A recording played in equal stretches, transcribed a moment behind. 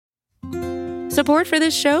Support for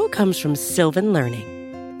this show comes from Sylvan Learning.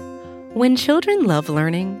 When children love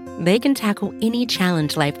learning, they can tackle any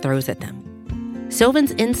challenge life throws at them.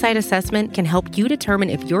 Sylvan's Insight Assessment can help you determine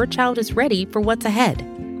if your child is ready for what's ahead.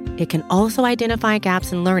 It can also identify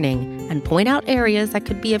gaps in learning and point out areas that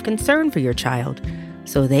could be of concern for your child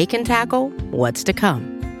so they can tackle what's to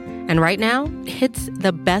come. And right now, it's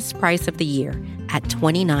the best price of the year at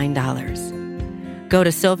 $29. Go to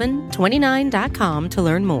sylvan29.com to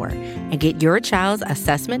learn more and get your child's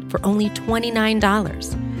assessment for only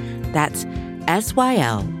 $29. That's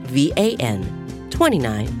SYLVAN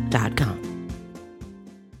 29.com.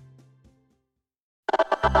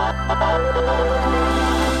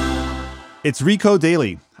 It's Recode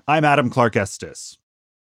Daily. I'm Adam Clark Estes.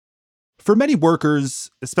 For many workers,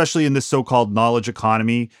 especially in this so-called knowledge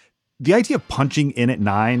economy, the idea of punching in at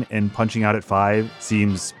 9 and punching out at 5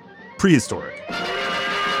 seems prehistoric.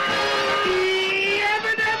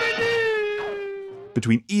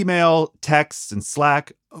 Between email, texts, and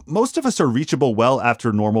Slack, most of us are reachable well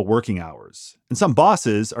after normal working hours. And some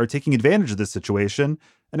bosses are taking advantage of this situation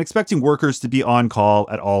and expecting workers to be on call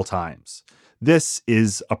at all times. This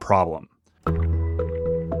is a problem.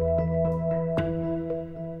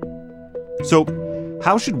 So,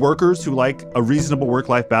 how should workers who like a reasonable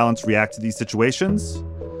work-life balance react to these situations?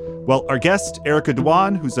 Well, our guest, Erica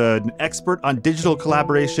Dhawan, who's an expert on digital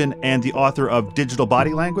collaboration and the author of Digital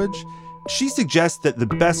Body Language, she suggests that the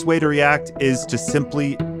best way to react is to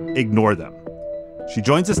simply ignore them. She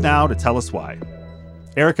joins us now to tell us why.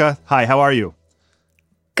 Erica, hi, how are you?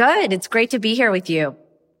 Good. It's great to be here with you.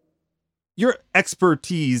 Your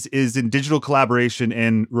expertise is in digital collaboration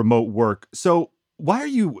and remote work. So why are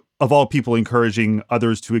you, of all people, encouraging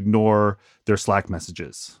others to ignore their Slack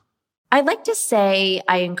messages? I like to say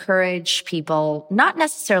I encourage people not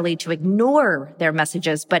necessarily to ignore their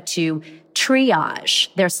messages, but to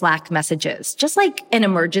triage their Slack messages, just like an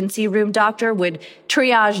emergency room doctor would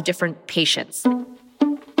triage different patients.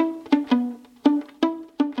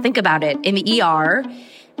 Think about it. In the ER,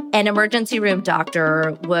 an emergency room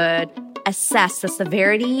doctor would assess the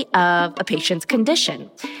severity of a patient's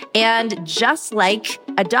condition. And just like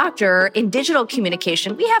a doctor in digital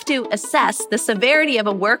communication, we have to assess the severity of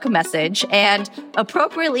a work message and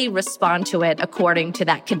appropriately respond to it according to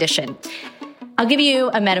that condition. I'll give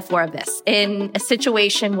you a metaphor of this. In a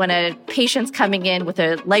situation when a patient's coming in with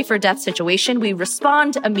a life or death situation, we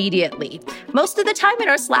respond immediately. Most of the time in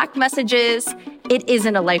our Slack messages, it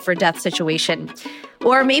isn't a life or death situation.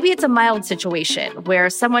 Or maybe it's a mild situation where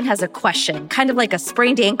someone has a question, kind of like a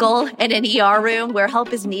sprained ankle in an ER room where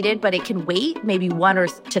help is needed, but it can wait maybe 1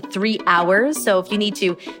 to 3 hours. So if you need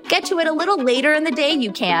to get to it a little later in the day,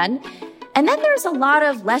 you can. And then there's a lot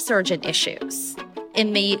of less urgent issues.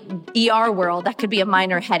 In the ER world, that could be a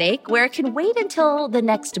minor headache where it can wait until the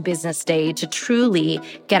next business day to truly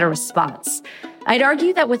get a response. I'd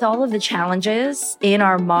argue that with all of the challenges in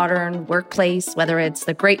our modern workplace, whether it's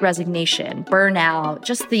the Great Resignation, burnout,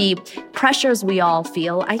 just the pressures we all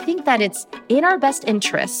feel, I think that it's in our best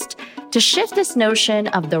interest to shift this notion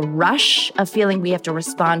of the rush of feeling we have to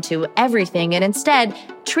respond to everything and instead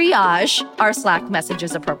triage our Slack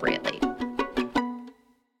messages appropriately.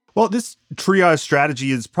 Well, this triage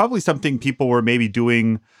strategy is probably something people were maybe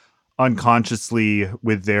doing unconsciously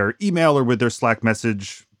with their email or with their Slack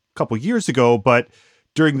message a couple years ago. But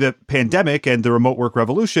during the pandemic and the remote work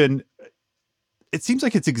revolution, it seems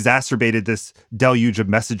like it's exacerbated this deluge of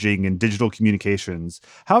messaging and digital communications.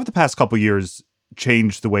 How have the past couple years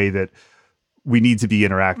changed the way that we need to be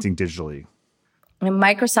interacting digitally?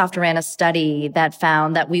 Microsoft ran a study that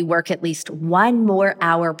found that we work at least 1 more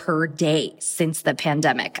hour per day since the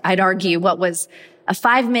pandemic. I'd argue what was a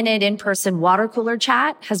 5-minute in-person water cooler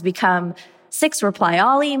chat has become 6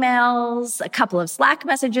 reply-all emails, a couple of Slack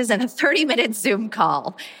messages, and a 30-minute Zoom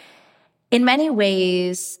call. In many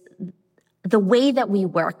ways, the way that we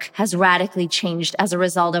work has radically changed as a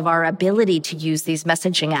result of our ability to use these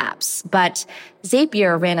messaging apps. But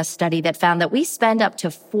Zapier ran a study that found that we spend up to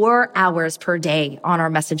 4 hours per day on our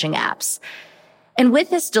messaging apps. And with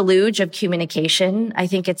this deluge of communication, I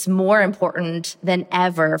think it's more important than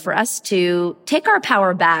ever for us to take our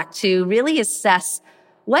power back to really assess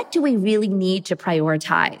what do we really need to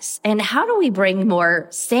prioritize and how do we bring more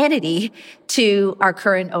sanity to our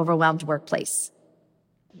current overwhelmed workplace.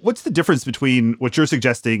 What's the difference between what you're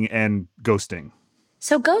suggesting and ghosting?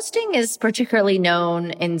 So ghosting is particularly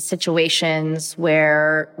known in situations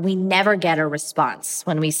where we never get a response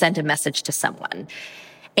when we send a message to someone.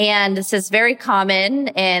 And this is very common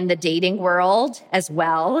in the dating world as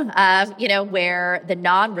well, where the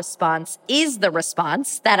non-response is the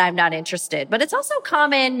response that I'm not interested. But it's also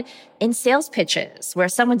common in sales pitches where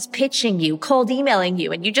someone's pitching you, cold emailing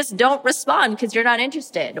you, and you just don't respond because you're not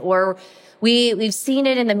interested. Or we've seen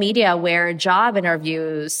it in the media where job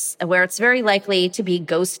interviews, where it's very likely to be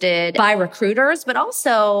ghosted by recruiters, but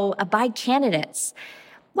also by candidates.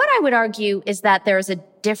 What I would argue is that there's a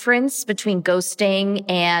difference between ghosting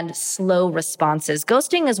and slow responses.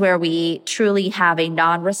 Ghosting is where we truly have a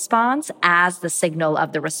non-response as the signal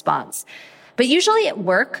of the response. But usually at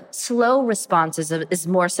work, slow responses is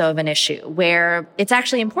more so of an issue where it's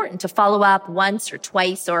actually important to follow up once or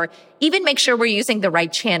twice, or even make sure we're using the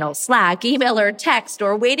right channel, Slack, email, or text,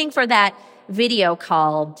 or waiting for that video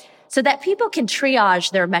call, so that people can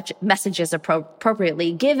triage their messages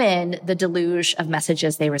appropriately given the deluge of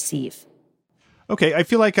messages they receive. Okay, I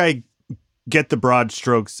feel like I get the broad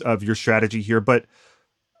strokes of your strategy here, but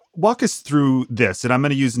walk us through this. And I'm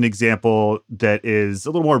going to use an example that is a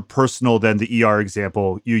little more personal than the ER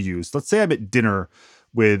example you used. Let's say I'm at dinner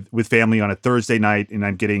with family on a Thursday night and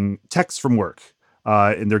I'm getting texts from work,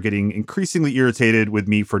 and they're getting increasingly irritated with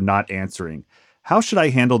me for not answering. How should I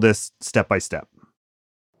handle this step by step?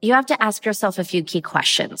 You have to ask yourself a few key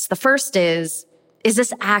questions. The first is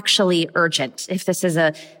this actually urgent? If this is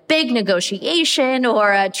a big negotiation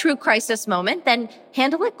or a true crisis moment, then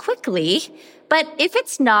handle it quickly. But if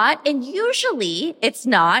it's not, and usually it's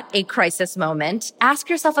not a crisis moment, ask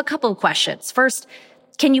yourself a couple of questions. First,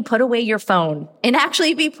 can you put away your phone and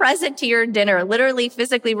actually be present to your dinner, literally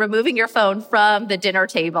physically removing your phone from the dinner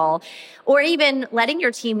table, or even letting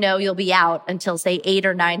your team know you'll be out until, say, 8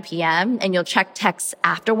 or 9 p.m. and you'll check texts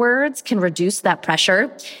afterwards can reduce that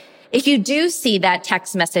pressure. If you do see that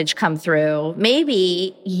text message come through,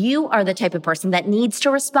 maybe you are the type of person that needs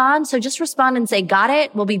to respond. So just respond and say, got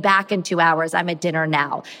it. We'll be back in 2 hours. I'm at dinner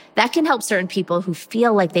now. That can help certain people who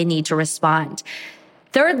feel like they need to respond.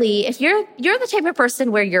 Thirdly, if you're the type of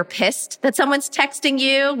person where you're pissed that someone's texting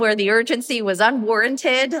you, where the urgency was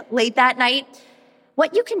unwarranted late that night,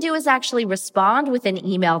 what you can do is actually respond with an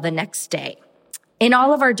email the next day. In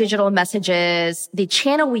all of our digital messages, the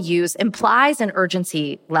channel we use implies an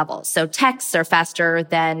urgency level. So texts are faster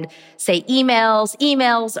than, say, emails.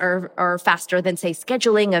 Emails are faster than, say,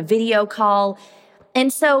 scheduling a video call.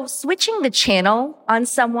 And so switching the channel on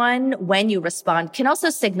someone when you respond can also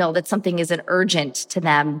signal that something isn't urgent to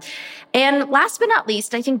them. And last but not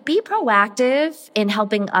least, I think be proactive in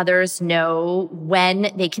helping others know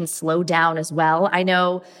when they can slow down as well. I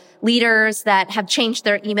know leaders that have changed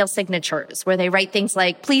their email signatures where they write things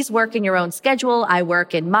like, please work in your own schedule, I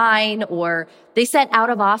work in mine, or they set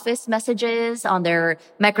out of office messages on their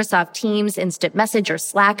Microsoft Teams instant message or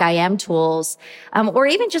Slack IM tools, or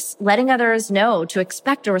even just letting others know to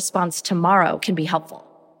expect a response tomorrow can be helpful.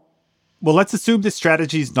 Well, let's assume this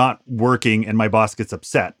strategy is not working and my boss gets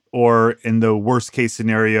upset, or in the worst case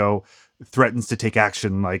scenario, threatens to take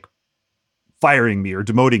action like firing me or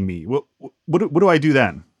demoting me. What do I do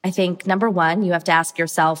then? I think number one, you have to ask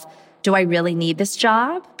yourself, do I really need this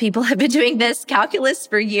job? People have been doing this calculus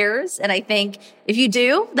for years. And I think if you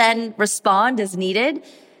do, then respond as needed.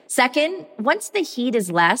 Second, once the heat is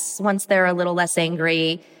less, once they're a little less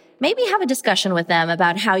angry, maybe have a discussion with them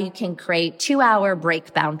about how you can create 2-hour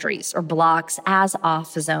break boundaries or blocks as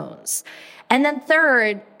off zones. And then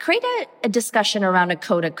third, create a discussion around a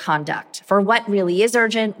code of conduct for what really is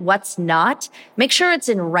urgent, what's not. Make sure it's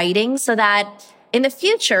in writing so that in the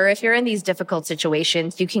future, if you're in these difficult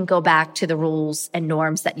situations, you can go back to the rules and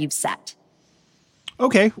norms that you've set.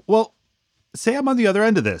 Okay, well, say I'm on the other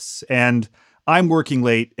end of this and I'm working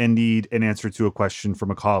late and need an answer to a question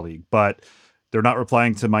from a colleague, but they're not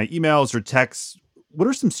replying to my emails or texts. What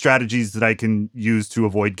are some strategies that I can use to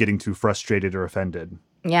avoid getting too frustrated or offended?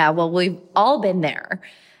 Yeah, well, we've all been there.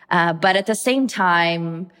 But at the same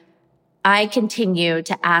time, I continue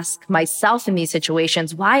to ask myself in these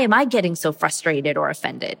situations, why am I getting so frustrated or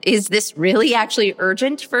offended? Is this really actually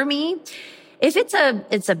urgent for me? If it's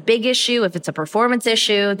a big issue, if it's a performance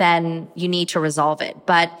issue, then you need to resolve it.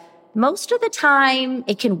 But most of the time,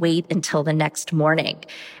 it can wait until the next morning.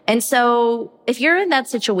 And so if you're in that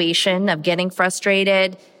situation of getting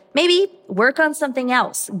frustrated, maybe work on something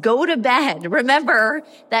else. Go to bed. Remember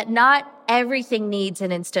that not everything needs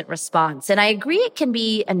an instant response. And I agree it can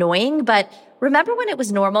be annoying, but remember when it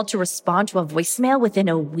was normal to respond to a voicemail within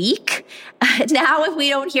a week? Now, if we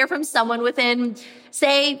don't hear from someone within,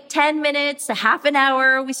 say, 10 minutes, a half an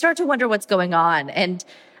hour, we start to wonder what's going on. And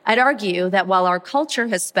I'd argue that while our culture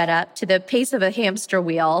has sped up to the pace of a hamster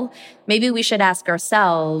wheel, maybe we should ask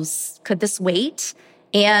ourselves, could this wait?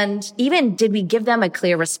 And even did we give them a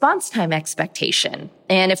clear response time expectation?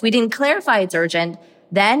 And if we didn't clarify it's urgent,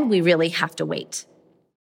 then we really have to wait.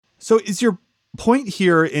 So is your point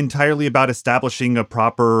here entirely about establishing a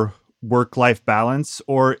proper work-life balance,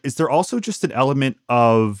 or is there also just an element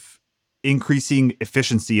of increasing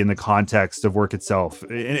efficiency in the context of work itself?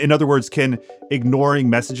 In other words, can ignoring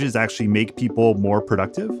messages actually make people more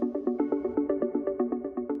productive?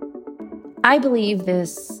 I believe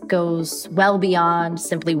this goes well beyond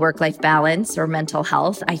simply work-life balance or mental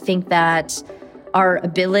health. I think that our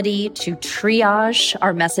ability to triage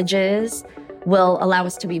our messages will allow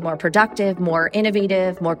us to be more productive, more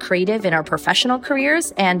innovative, more creative in our professional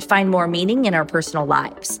careers and find more meaning in our personal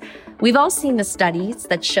lives. We've all seen the studies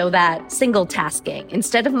that show that single tasking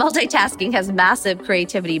instead of multitasking has massive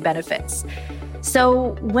creativity benefits.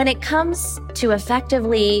 So when it comes to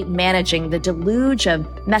effectively managing the deluge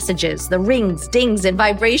of messages, the rings, dings, and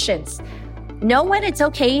vibrations, know when it's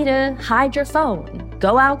okay to hide your phone,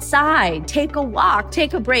 go outside, take a walk,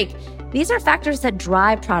 take a break. These are factors that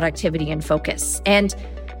drive productivity and focus. And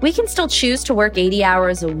we can still choose to work 80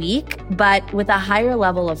 hours a week, but with a higher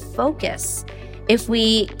level of focus, if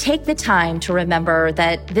we take the time to remember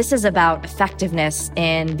that this is about effectiveness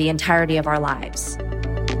in the entirety of our lives.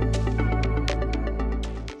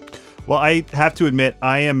 Well, I have to admit,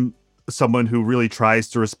 I am someone who really tries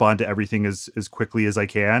to respond to everything as quickly as I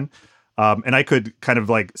can. And I could kind of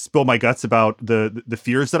like spill my guts about the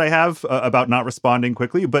fears that I have about not responding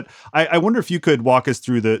quickly. But I wonder if you could walk us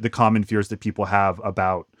through the common fears that people have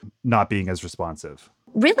about not being as responsive.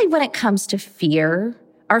 Really, when it comes to fear,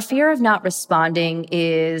 our fear of not responding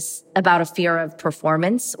is about a fear of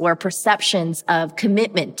performance or perceptions of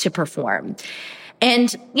commitment to perform.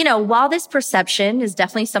 And, while this perception is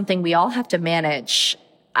definitely something we all have to manage,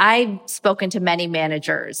 I've spoken to many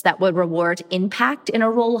managers that would reward impact in a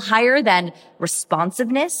role higher than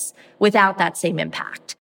responsiveness without that same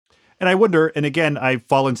impact. And I wonder, and again, I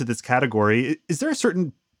fall into this category, is there a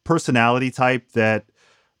certain personality type that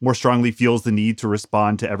more strongly feels the need to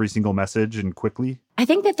respond to every single message and quickly? I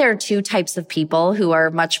think that there are two types of people who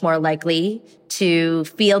are much more likely to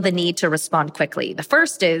feel the need to respond quickly. The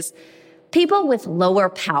first is people with lower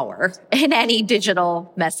power in any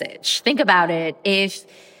digital message. Think about it. If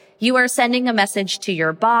you are sending a message to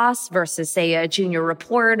your boss versus, say, a junior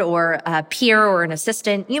report or a peer or an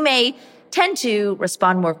assistant, you may tend to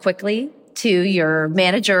respond more quickly to your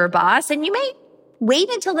manager or boss, and you may wait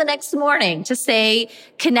until the next morning to, say,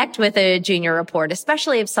 connect with a junior report,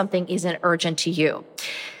 especially if something isn't urgent to you.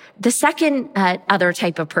 The second other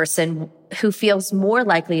type of person who feels more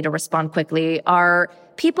likely to respond quickly are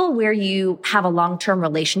people where you have a long-term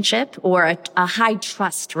relationship or a high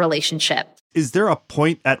trust relationship. Is there a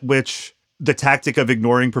point at which the tactic of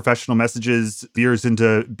ignoring professional messages veers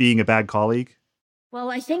into being a bad colleague?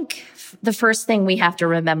 Well, I think the first thing we have to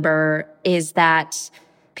remember is that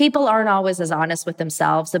people aren't always as honest with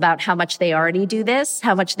themselves about how much they already do this,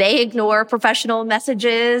 how much they ignore professional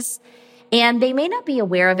messages, and they may not be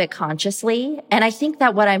aware of it consciously. And I think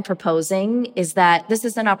that what I'm proposing is that this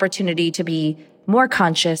is an opportunity to be more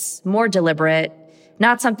conscious, more deliberate,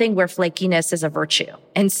 not something where flakiness is a virtue.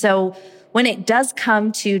 And so when it does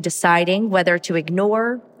come to deciding whether to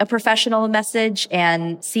ignore a professional message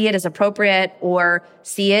and see it as appropriate or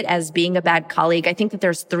see it as being a bad colleague, I think that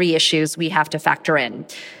there's three issues we have to factor in.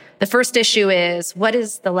 The first issue is, what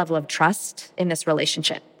is the level of trust in this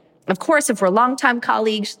relationship? Of course, if we're longtime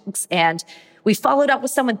colleagues and we followed up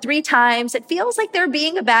with someone 3 times, it feels like they're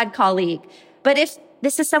being a bad colleague. But if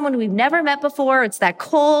this is someone we've never met before, it's that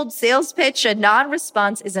cold sales pitch, a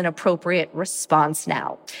non-response is an appropriate response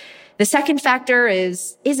now. The second factor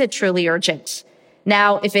is it truly urgent?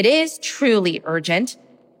 Now, if it is truly urgent,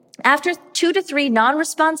 after 2 to 3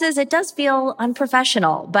 non-responses, it does feel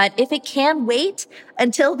unprofessional. But if it can wait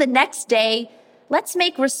until the next day, let's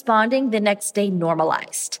make responding the next day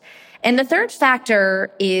normalized. And the third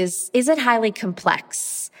factor is it highly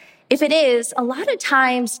complex? If it is, a lot of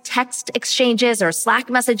times text exchanges or Slack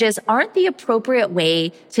messages aren't the appropriate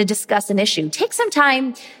way to discuss an issue. Take some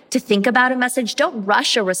time to think about a message. Don't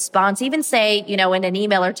rush a response. Even say, in an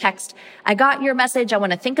email or text, I got your message. I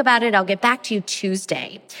want to think about it. I'll get back to you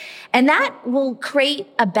Tuesday. And that will create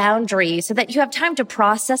a boundary so that you have time to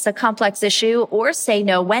process a complex issue or say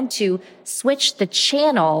no, when to switch the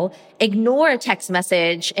channel, ignore a text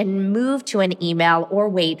message, and move to an email or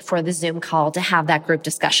wait for the Zoom call to have that group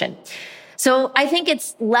discussion. So I think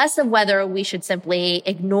it's less of whether we should simply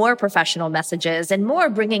ignore professional messages and more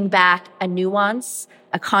bringing back a nuance,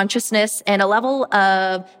 a consciousness, and a level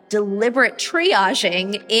of deliberate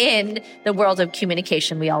triaging in the world of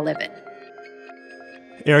communication we all live in.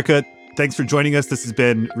 Erica, Thanks for joining us. This has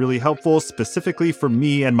been really helpful, specifically for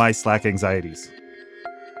me and my Slack anxieties.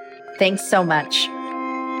 Thanks so much.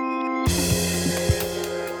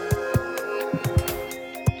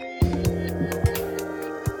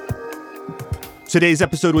 Today's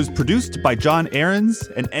episode was produced by John Ahrens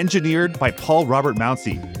and engineered by Paul Robert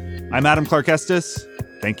Mounsey. I'm Adam Clark Estes.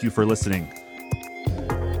 Thank you for listening.